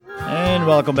And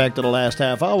welcome back to the last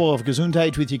half hour of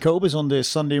Gesundheit with Jacobus on this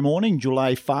Sunday morning,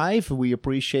 July 5. We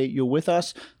appreciate you with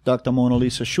us. Dr. Mona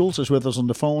Lisa Schulz is with us on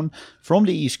the phone from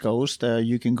the East Coast.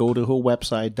 You can go to her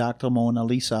website,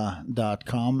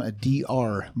 drmonalisa.com,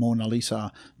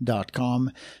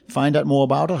 drmonalisa.com. Find out more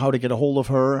about her, how to get a hold of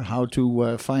her, how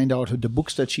to find out the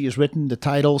books that she has written, the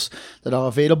titles that are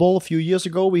available. A few years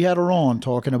ago, we had her on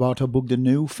talking about her book, The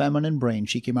New Feminine Brain.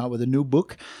 She came out with a new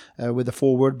book with a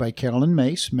foreword by Carolyn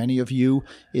Mace. Many of you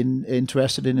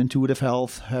interested in intuitive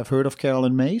health have heard of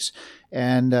Carolyn Mace,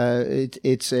 and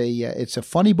it's a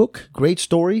funny book, great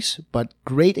stories, but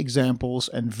great examples,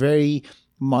 and very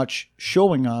much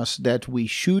showing us that we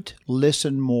should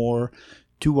listen more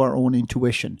to our own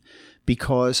intuition,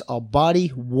 because our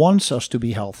body wants us to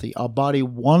be healthy. Our body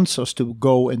wants us to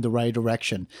go in the right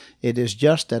direction. It is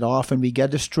just that often we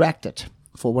get distracted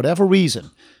for whatever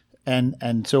reason.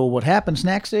 And so what happens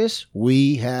next is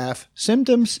we have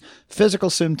symptoms, physical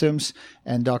symptoms,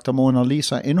 and Dr. Mona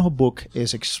Lisa in her book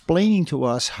is explaining to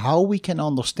us how we can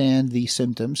understand these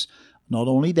symptoms. Not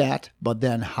only that, but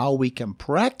then how we can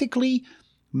practically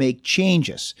make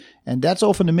changes. And that's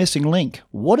often the missing link.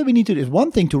 What do we need to do? It's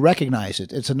one thing to recognize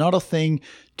it. It's another thing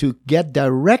to get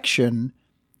direction,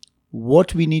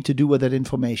 what we need to do with that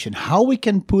information, how we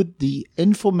can put the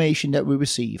information that we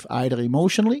receive, either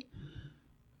emotionally,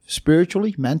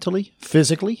 spiritually, mentally,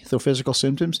 physically, through physical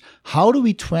symptoms, how do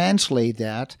we translate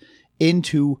that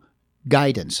into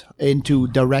guidance, into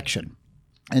direction?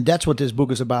 And that's what this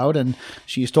book is about. And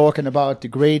she's talking about the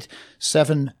great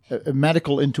 7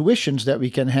 medical intuitions that we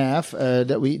can have, how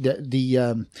do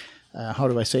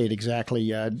I say it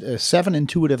exactly? 7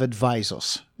 intuitive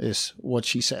advisors is what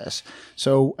she says.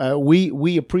 So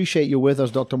we appreciate you with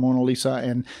us, Dr. Mona Lisa.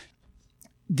 And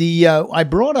I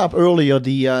brought up earlier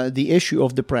the issue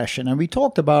of depression, and we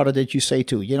talked about it, that you say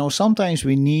too. You know, sometimes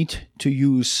we need to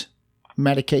use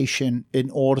medication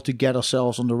in order to get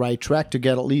ourselves on the right track, to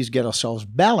at least get ourselves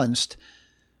balanced.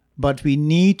 But we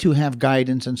need to have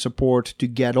guidance and support to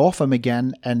get off them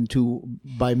again, and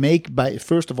by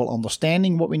first of all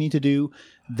understanding what we need to do,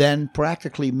 then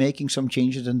practically making some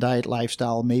changes in diet,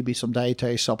 lifestyle, maybe some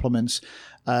dietary supplements,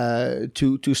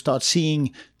 to start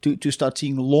seeing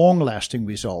long-lasting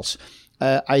results.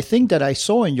 I think that I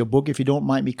saw in your book, if you don't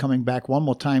mind me coming back one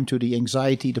more time to the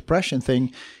anxiety, depression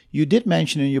thing, you did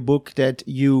mention in your book that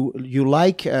you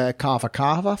like kava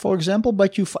kava, for example,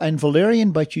 and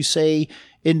valerian, but you say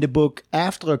in the book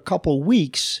after a couple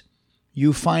weeks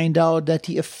you find out that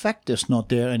the effect is not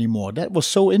there anymore. That was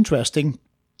so interesting,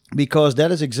 because that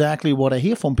is exactly what I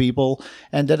hear from people,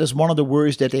 and that is one of the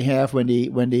worries that they have when they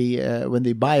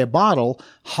buy a bottle.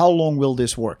 How long will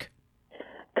this work?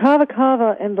 Kava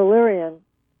kava and valerian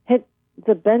hit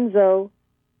the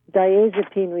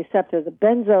benzodiazepine receptor. The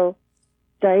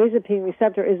benzodiazepine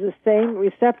receptor is the same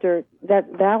receptor that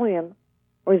Valium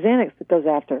or Xanax goes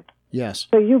after. Yes.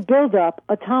 So you build up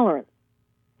a tolerance.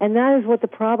 And that is what the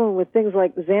problem with things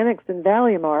like Xanax and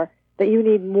Valium are, that you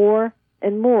need more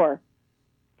and more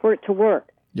for it to work.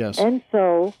 Yes. And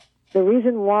so the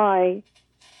reason why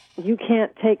you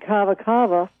can't take kava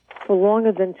kava for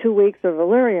longer than 2 weeks or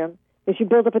valerian is you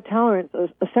build up a tolerance.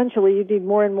 Essentially, you need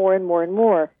more and more and more and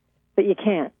more, but you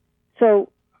can't. So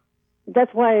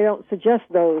that's why I don't suggest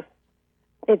those.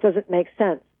 It doesn't make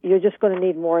sense. You're just going to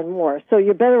need more and more. So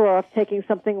you're better off taking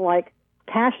something like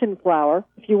passion flower.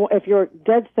 If you're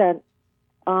dead set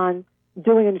on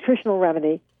doing a nutritional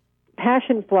remedy,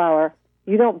 passion flower,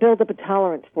 you don't build up a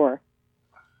tolerance for.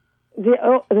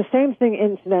 The same thing,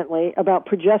 incidentally, about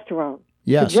progesterone.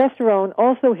 Yes. Progesterone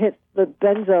also hits the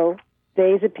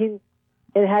benzodiazepine.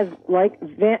 It has, like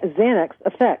Xanax,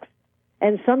 effects.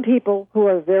 And some people who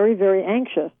are very, very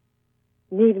anxious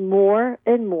need more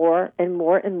and more and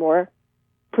more and more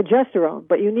progesterone.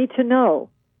 But you need to know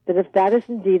that if that is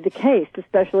indeed the case,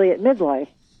 especially at midlife,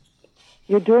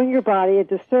 you're doing your body a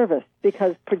disservice,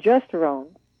 because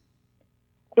progesterone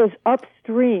is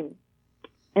upstream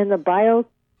in the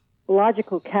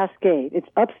biological cascade. It's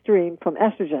upstream from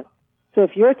estrogen. So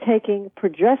if you're taking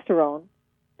progesterone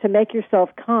to make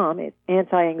yourself calm, it's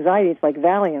anti-anxiety, it's like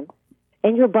Valium,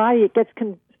 in your body it gets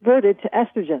converted to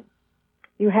estrogen.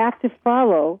 You have to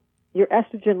follow your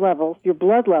estrogen levels, your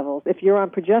blood levels, if you're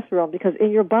on progesterone, because in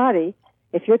your body,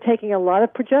 if you're taking a lot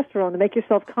of progesterone to make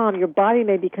yourself calm, your body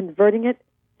may be converting it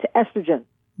to estrogen.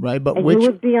 Right, but and you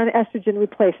would be on estrogen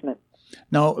replacement.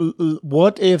 Now,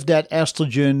 what if that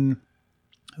estrogen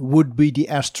would be the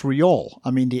estriol? I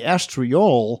mean, the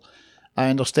estriol, I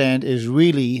understand, is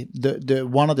really the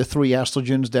one of the 3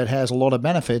 estrogens that has a lot of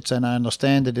benefits, and I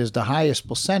understand it is the highest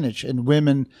percentage in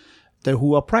women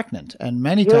who are pregnant, and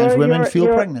many times women feel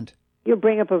pregnant. You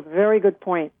bring up a very good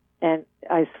point. And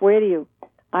I swear to you,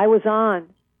 I was on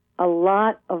a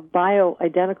lot of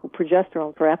bioidentical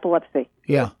progesterone for epilepsy.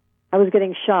 Yeah. I was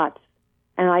getting shots,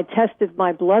 and I tested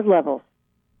my blood levels,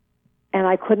 and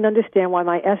I couldn't understand why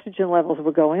my estrogen levels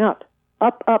were going up.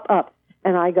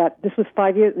 And this was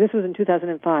 5 years, this was in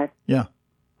 2005. Yeah.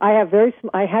 I had very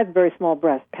small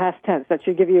breasts, past tense. That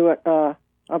should give you a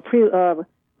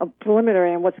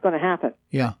preliminary on what's going to happen.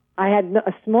 Yeah. I had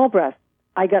a small breast.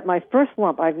 I got my first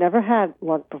lump. I've never had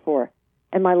lump before.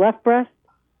 In my left breast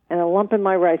and a lump in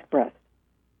my right breast.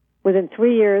 Within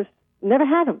 3 years, never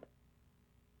had them.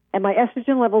 And my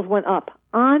estrogen levels went up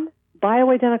on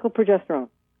bioidentical progesterone.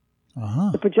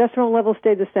 Uh-huh. The progesterone levels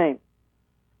stayed the same.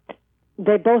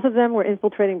 Both of them were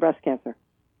infiltrating breast cancer.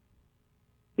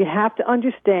 You have to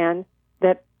understand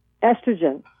that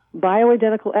estrogen,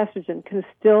 bioidentical estrogen, can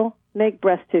still make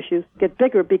breast tissues get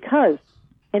bigger because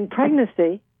in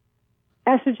pregnancy,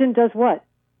 estrogen does what?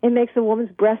 It makes a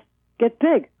woman's breast get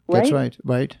big, right? That's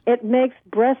right. It makes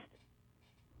breast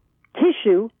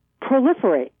tissue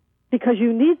proliferate because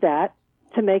you need that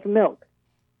to make milk,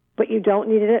 but you don't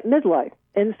need it at midlife.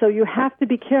 And so you have to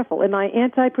be careful. Am I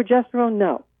anti-progesterone?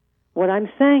 No. What I'm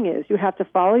saying is you have to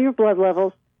follow your blood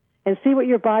levels and see what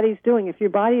your body's doing. If your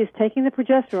body is taking the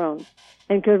progesterone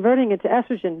and converting it to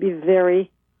estrogen, be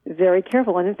very, very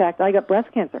careful. And in fact, I got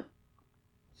breast cancer.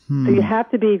 So you have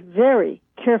to be very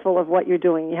careful of what you're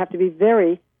doing. You have to be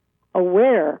very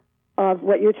aware of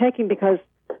what you're taking because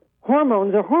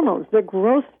hormones are hormones. They're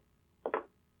growth.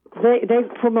 They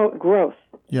promote growth.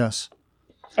 Yes.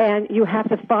 And you have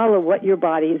to follow what your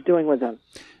body is doing with them.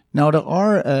 Now there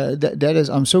are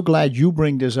I'm so glad you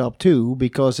bring this up too,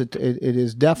 because it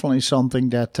is definitely something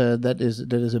that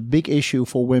is a big issue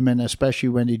for women, especially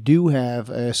when they do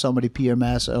have some of the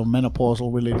PMS or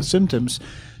menopausal related symptoms,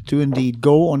 to indeed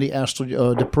go on the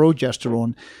the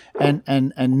progesterone,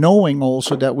 and knowing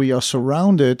also that we are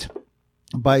surrounded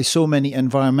by so many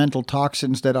environmental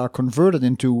toxins that are converted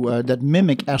into that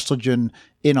mimic estrogen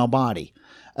in our body,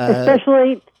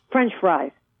 especially French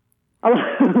fries. A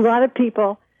lot of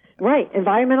people. Right,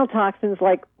 environmental toxins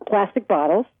like plastic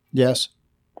bottles. Yes.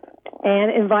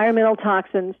 And environmental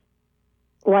toxins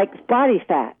like body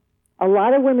fat. A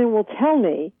lot of women will tell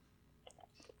me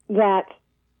that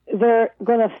they're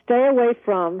going to stay away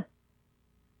from,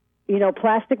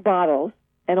 plastic bottles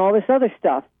and all this other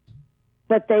stuff,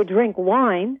 but they drink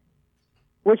wine,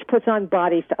 which puts on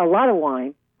body fat, a lot of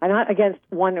wine. I'm not against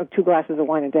 1 or 2 glasses of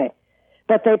wine a day,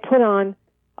 but they put on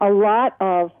a lot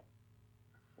of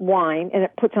wine, and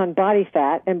it puts on body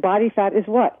fat, and body fat is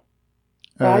what?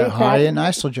 High in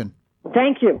estrogen.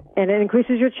 Thank you. And it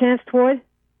increases your chance toward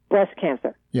breast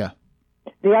cancer. Yeah.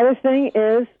 The other thing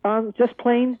is just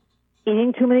plain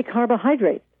eating too many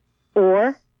carbohydrates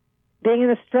or being in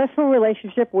a stressful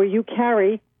relationship where you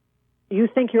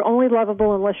think you're only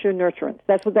lovable unless you're nurturant.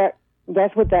 That's what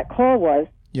that call was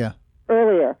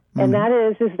earlier. Mm-hmm. And that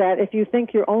is that if you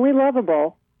think you're only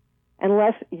lovable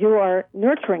unless you are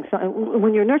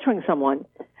when you're nurturing someone,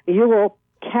 you will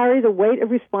carry the weight of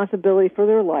responsibility for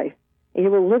their life, and you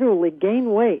will literally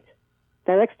gain weight.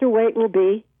 That extra weight will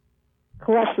be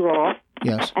cholesterol.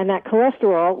 Yes. And that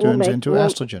cholesterol turns into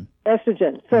estrogen.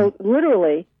 So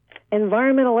literally,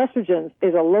 environmental estrogens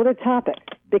is a loaded topic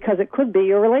because it could be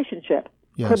your relationship.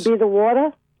 Yes. Could be the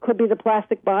water, could be the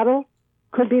plastic bottle,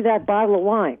 could be that bottle of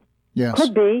wine. Yes.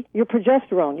 Could be your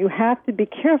progesterone. You have to be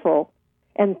careful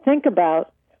and think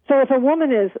about, so if a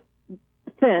woman is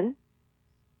thin,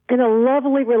 in a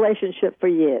lovely relationship for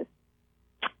years,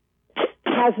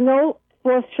 has no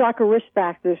fourth chakra risk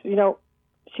factors,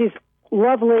 she's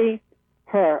lovely,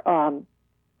 her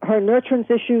nurturance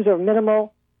issues are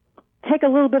minimal, take a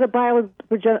little bit of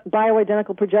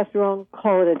bioidentical progesterone,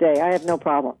 call it a day. I have no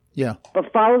problem. Yeah.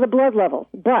 But follow the blood levels.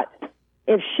 But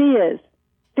if she is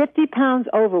 50 pounds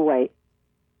overweight,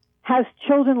 has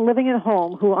children living at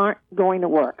home who aren't going to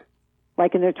work,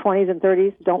 like in their 20s and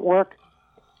 30s, don't work,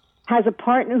 has a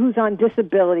partner who's on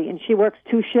disability and she works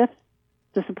 2 shifts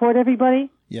to support everybody,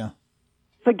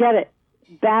 forget it.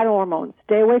 Bad hormones.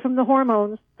 Stay away from the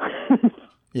hormones.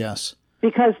 Yes.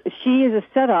 Because she is a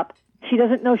setup. She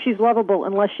doesn't know she's lovable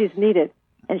unless she's needed,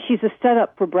 and she's a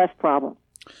setup for breast problems.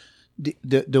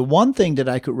 The one thing that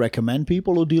I could recommend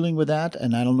people who are dealing with that,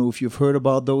 and I don't know if you've heard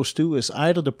about those two, is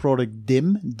either the product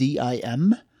DIM,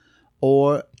 D-I-M,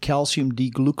 or calcium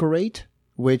D-glucarate,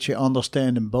 which I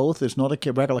understand in both. It's not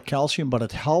a regular calcium, but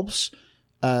it helps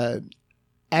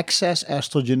excess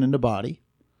estrogen in the body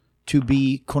to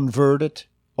be converted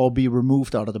or be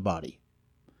removed out of the body.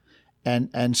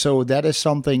 And so that is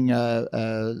something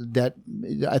that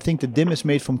I think the dim is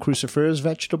made from cruciferous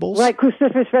vegetables. Right,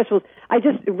 cruciferous vegetables.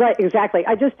 Right, exactly.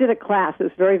 I just did a class. It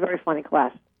was a very, very funny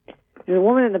class. There's a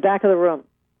woman in the back of the room,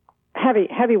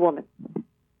 heavy woman,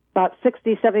 about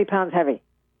 60, 70 pounds heavy.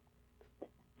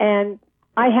 And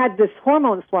I had this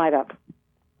hormone slide up,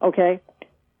 okay?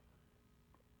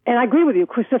 And I agree with you,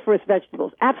 cruciferous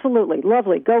vegetables. Absolutely,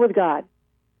 lovely, go with God.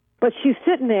 But she's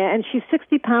sitting there, and she's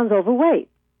 60 pounds overweight,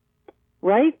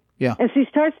 right? Yeah. And she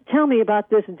starts to tell me about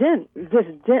this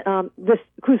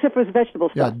cruciferous vegetable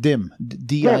stuff. Yeah, DIM,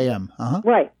 D-I-M. Uh-huh.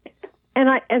 Right.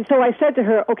 And so I said to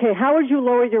her, okay, how would you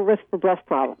lower your risk for breast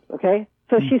problems, okay?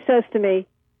 So she says to me,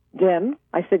 DIM.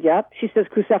 I said, yep. She says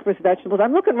cruciferous vegetables.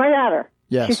 I'm looking right at her.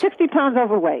 Yes. She's 60 pounds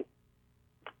overweight.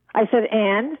 I said,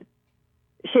 and?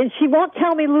 She won't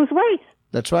tell me lose weight.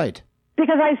 That's right.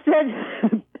 Because I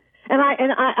said,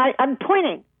 I'm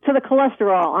pointing to the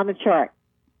cholesterol on the chart.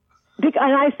 And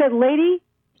I said, lady,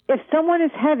 if someone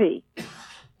is heavy,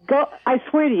 I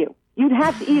swear to you, you'd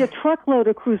have to eat a truckload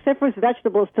of cruciferous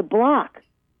vegetables to block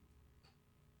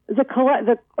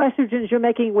the estrogens you're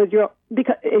making with your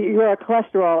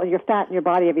cholesterol and your fat in your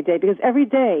body every day. Because every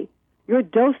day you're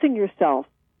dosing yourself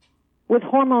with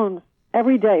hormones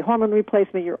every day, hormone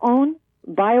replacement, your own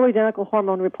bioidentical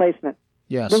hormone replacement.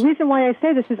 Yes. The reason why I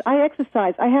say this is I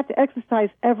exercise. I have to exercise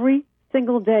every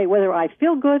single day, whether I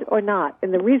feel good or not.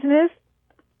 And the reason is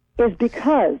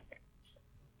because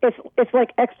it's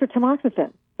like extra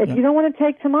tamoxifen. If you don't want to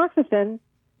take tamoxifen,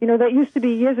 that used to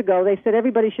be years ago, they said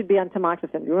everybody should be on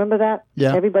tamoxifen. You remember that?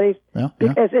 Yeah. Everybody, yeah.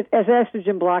 As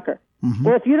estrogen blocker. Mm-hmm.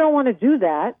 Well, if you don't want to do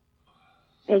that,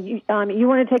 and you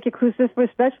want to take your cruciferous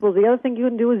vegetables, the other thing you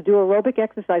can do is do aerobic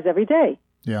exercise every day.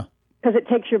 Yeah. Because it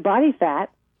takes your body fat,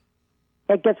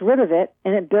 it gets rid of it,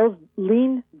 and it builds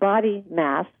lean body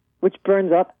mass, which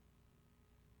burns up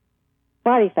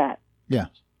body fat. Yeah.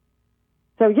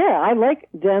 So, yeah, I like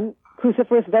them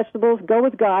cruciferous vegetables, go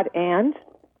with God, and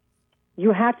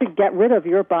you have to get rid of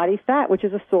your body fat, which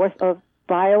is a source of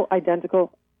bioidentical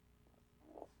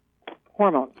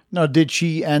hormones. Now, did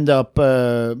she end up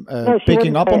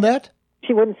picking up on that?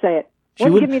 She wouldn't say it.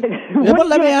 Well,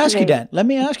 let me ask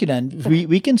you then.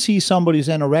 We can see somebody who's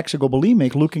anorexic or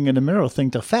bulimic looking in the mirror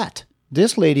think they're fat.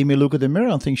 This lady may look at the mirror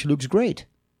and think she looks great.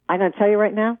 I'm going to tell you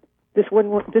right now, this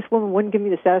woman wouldn't give me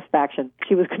the satisfaction.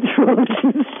 She was controlled.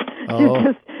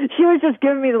 She was just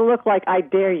giving me the look like, I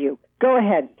dare you. Go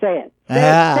ahead, say it. Say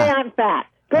I'm fat.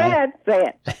 Go ahead,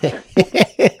 say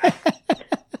it.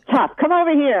 Tough, come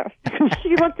over here.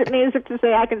 She looked at me as if to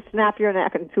say, I can snap your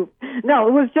neck in two. No,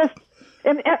 it was just,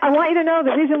 and I want you to know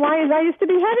the reason why is I used to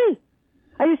be heavy.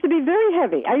 I used to be very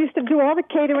heavy. I used to do all the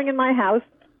catering in my house,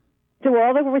 do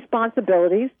all the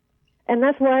responsibilities, and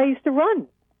that's why I used to run.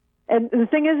 And the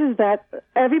thing is that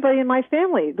everybody in my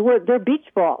family, they're beach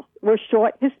balls. We're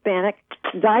short, Hispanic,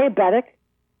 diabetic,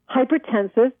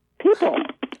 hypertensive people.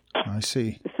 I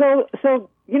see. So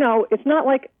it's not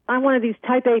like I'm one of these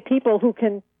type A people who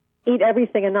can eat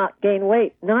everything and not gain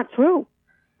weight. Not true.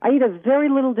 I eat a very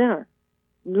little dinner.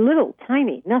 Little,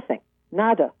 tiny, nothing,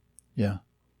 nada. Yeah.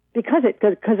 Because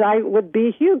I would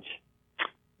be huge.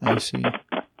 I see.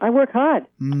 I work hard.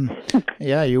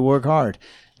 Yeah, you work hard.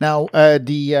 Now,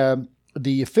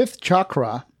 the fifth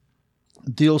chakra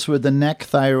deals with the neck,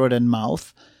 thyroid, and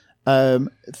mouth.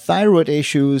 Thyroid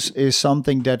issues is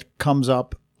something that comes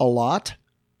up a lot,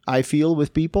 I feel,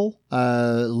 with people.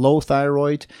 Low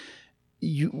thyroid.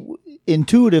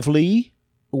 Intuitively,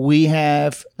 we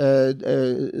have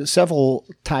several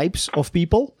types of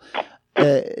people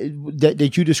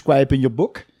that you describe in your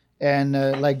book. And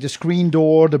like the screen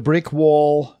door, the brick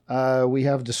wall, we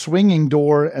have the swinging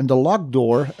door and the locked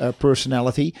door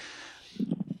personality.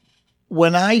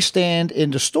 When I stand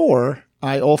in the store,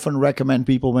 I often recommend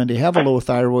people when they have a low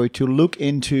thyroid to look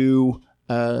into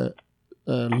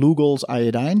Lugol's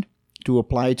iodine to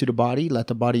apply it to the body, let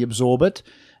the body absorb it.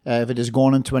 If it is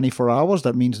gone in 24 hours,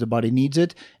 that means the body needs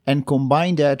it. And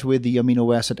combine that with the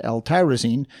amino acid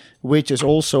L-tyrosine, which is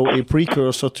also a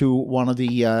precursor to one of the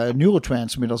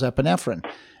neurotransmitters, epinephrine.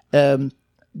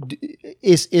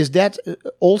 Is that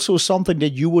also something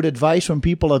that you would advise when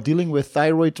people are dealing with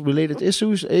thyroid-related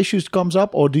issues comes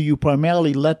up, or do you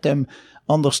primarily let them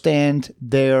understand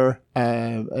their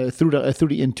through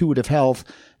the intuitive health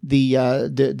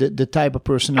the type of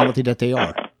personality that they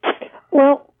are?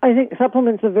 Well, I think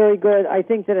supplements are very good. I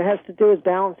think that it has to do with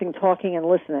balancing talking and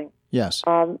listening. Yes.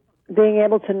 Being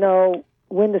able to know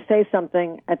when to say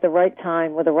something at the right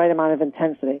time with the right amount of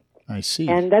intensity. I see.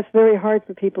 And that's very hard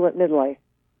for people at midlife.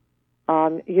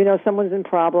 Someone's in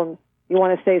problems. You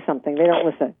want to say something. They don't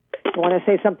listen. You want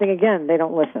to say something again. They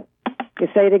don't listen. You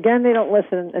say it again, they don't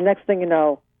listen, and next thing you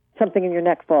know, something in your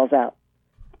neck falls out.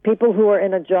 People who are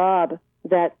in a job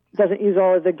that doesn't use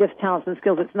all of their gifts, talents, and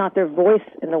skills, it's not their voice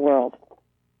in the world,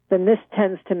 then this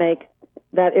tends to make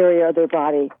that area of their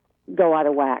body go out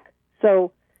of whack.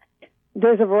 So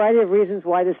there's a variety of reasons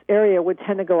why this area would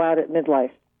tend to go out at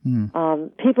midlife.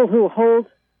 People who hold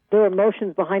their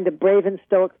emotions behind a brave and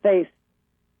stoic face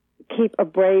keep a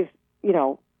brave,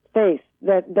 face.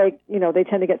 That they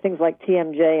tend to get things like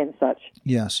TMJ and such.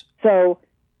 Yes. So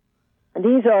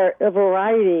these are a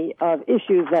variety of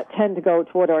issues that tend to go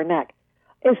toward our neck.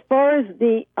 As far as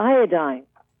the iodine,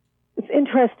 it's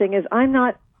interesting.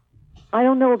 I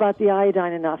don't know about the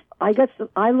iodine enough.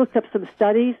 I looked up some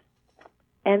studies,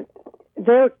 and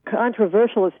they're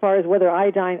controversial as far as whether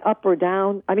iodine up or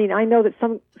down. I mean, I know that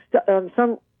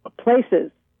some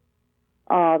places,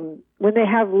 when they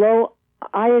have low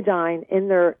iodine in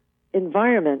their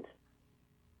environment,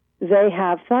 they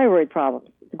have thyroid problems,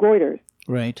 goiters.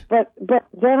 Right. But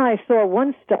then I saw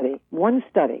one study.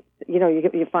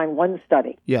 You find one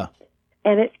study. Yeah.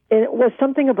 And it was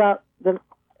something about the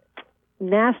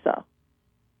NASA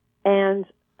and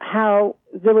how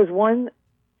there was one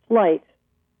flight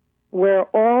where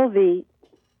all the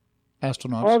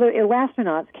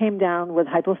astronauts came down with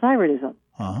hypothyroidism.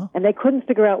 Uh-huh. And they couldn't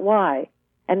figure out why.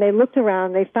 And they looked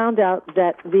around and they found out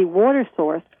that the water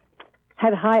source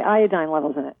had high iodine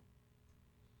levels in it.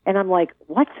 And I'm like,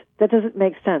 what? That doesn't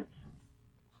make sense.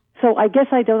 So I guess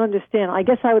I don't understand. I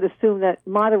guess I would assume that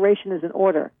moderation is in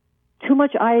order. Too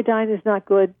much iodine is not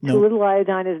good. No. Too little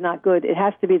iodine is not good. It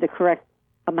has to be the correct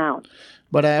amount.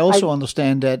 But I also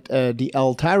understand that the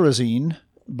L-tyrosine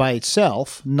by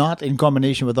itself, not in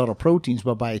combination with other proteins,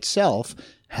 but by itself,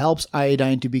 helps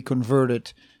iodine to be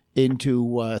converted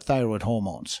into thyroid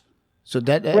hormones. So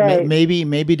that right.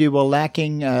 maybe they were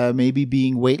lacking, maybe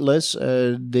being weightless.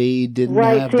 They didn't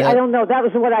have that. I don't know. That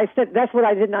was what I said. That's what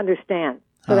I didn't understand.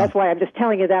 So that's why I'm just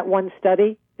telling you that one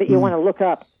study that you want to look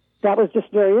up. That was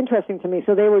just very interesting to me.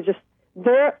 So they were just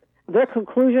their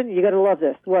conclusion. You got to love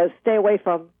this. Was stay away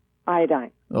from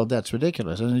iodine. Well, that's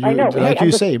ridiculous. And I know. Like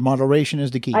you say, moderation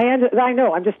is the key. I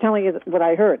know. I'm just telling you what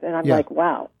I heard, and I'm like,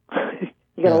 wow.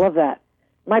 You got to love that.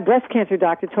 My breast cancer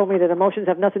doctor told me that emotions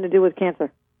have nothing to do with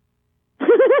cancer.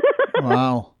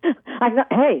 Wow.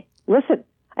 Hey, listen.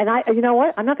 And you know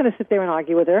what? I'm not going to sit there and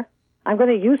argue with her. I'm going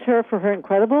to use her for her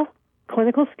incredible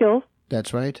clinical skills.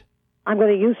 That's right. I'm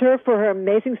going to use her for her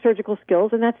amazing surgical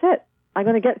skills, and that's it.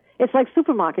 It's like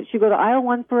supermarkets. You go to aisle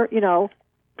 1 for,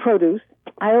 produce,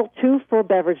 aisle 2 for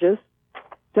beverages.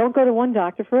 Don't go to one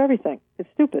doctor for everything. It's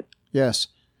stupid. Yes.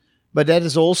 But that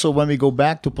is also when we go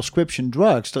back to prescription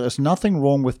drugs. There is nothing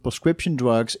wrong with prescription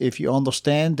drugs if you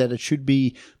understand that it should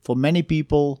be, for many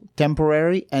people,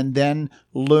 temporary, and then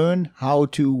learn how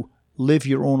to live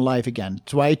your own life again.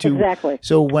 Try to. Exactly.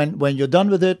 So when you're done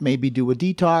with it, maybe do a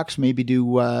detox, maybe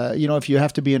do, if you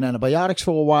have to be on antibiotics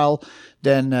for a while,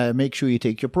 then make sure you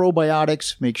take your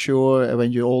probiotics. Make sure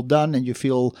when you're all done and you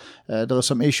feel there are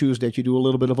some issues that you do a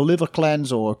little bit of a liver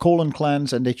cleanse or a colon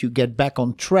cleanse and that you get back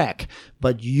on track.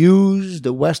 But use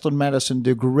the Western medicine,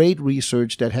 the great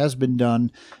research that has been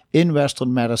done in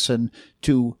Western medicine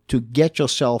to get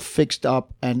yourself fixed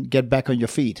up and get back on your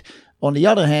feet. On the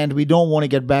other hand, we don't want to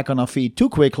get back on our feet too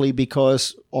quickly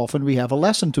because often we have a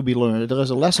lesson to be learned. There is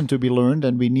a lesson to be learned,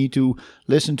 and we need to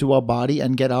listen to our body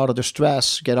and get out of the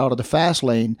stress, get out of the fast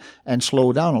lane, and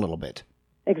slow down a little bit.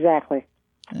 Exactly.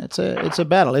 It's a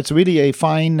battle. It's really a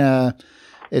fine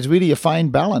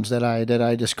balance that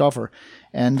I discover.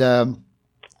 And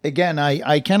again,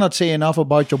 I cannot say enough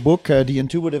about your book, The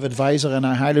Intuitive Advisor, and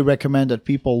I highly recommend that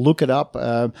people look it up.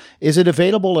 Is it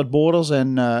available at Borders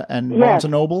and Barnes &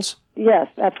 Nobles? Yes,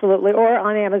 absolutely. Or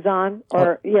on Amazon,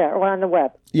 or on the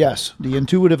web. Yes, The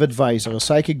Intuitive Advisor. A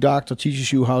psychic doctor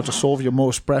teaches you how to solve your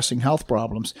most pressing health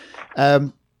problems.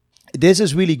 This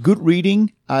is really good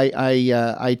reading.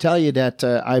 I tell you that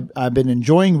I've been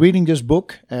enjoying reading this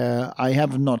book. I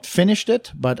have not finished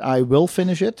it, but I will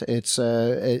finish it. It's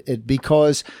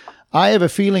because I have a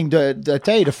feeling that I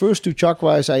tell you, the first 2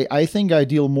 chakras, I think I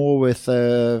deal more with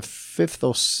 5th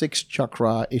or 6th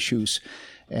chakra issues.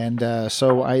 And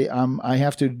so I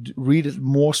have to read it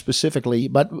more specifically.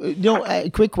 But, a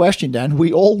quick question, Dan.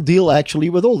 We all deal actually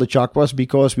with all the chakras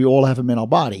because we all have them in our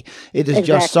body. It is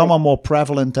just some are more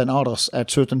prevalent than others at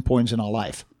certain points in our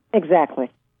life. Exactly.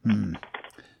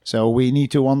 So we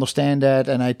need to understand that.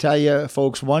 And I tell you,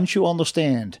 folks, once you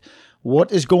understand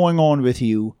what is going on with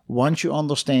you, once you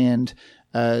understand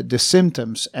the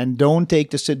symptoms, and don't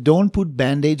put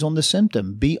band-aids on the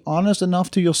symptom. Be honest enough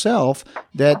to yourself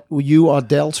that you are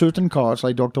dealt certain cards,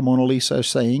 like Dr. Mona Lisa is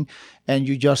saying, and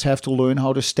you just have to learn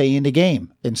how to stay in the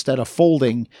game instead of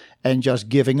folding and just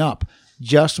giving up.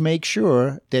 Just make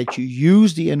sure that you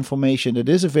use the information that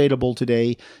is available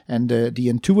today, and the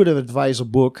Intuitive Advisor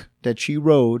book that she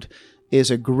wrote is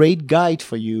a great guide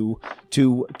for you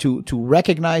to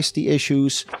recognize the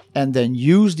issues and then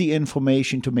use the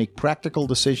information to make practical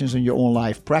decisions in your own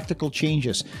life, practical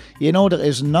changes. You know, there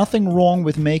is nothing wrong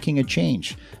with making a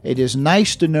change. It is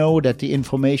nice to know that the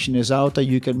information is out there.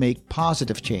 You can make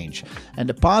positive change. And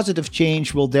the positive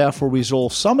change will therefore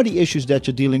resolve some of the issues that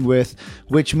you're dealing with,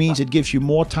 which means it gives you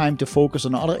more time to focus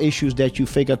on other issues that you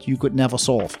figured you could never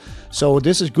solve. So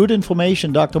this is good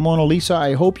information, Dr. Mona Lisa.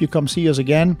 I hope you come see us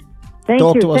again. Thank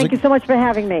you. Thank you so much for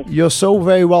having me. You're so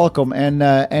very welcome. And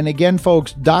again,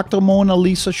 folks, Dr. Mona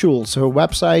Lisa Schulz, her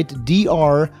website,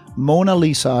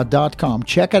 drmonalisa.com.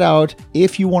 Check it out.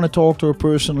 If you want to talk to her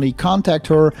personally, contact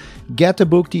her. Get the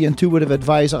book, The Intuitive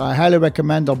Advisor. I highly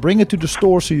recommend. I'll bring it to the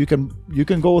store so you can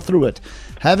go through it.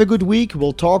 Have a good week.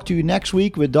 We'll talk to you next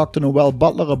week with Dr. Noel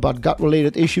Butler about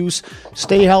gut-related issues.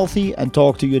 Stay healthy and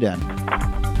talk to you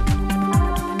then.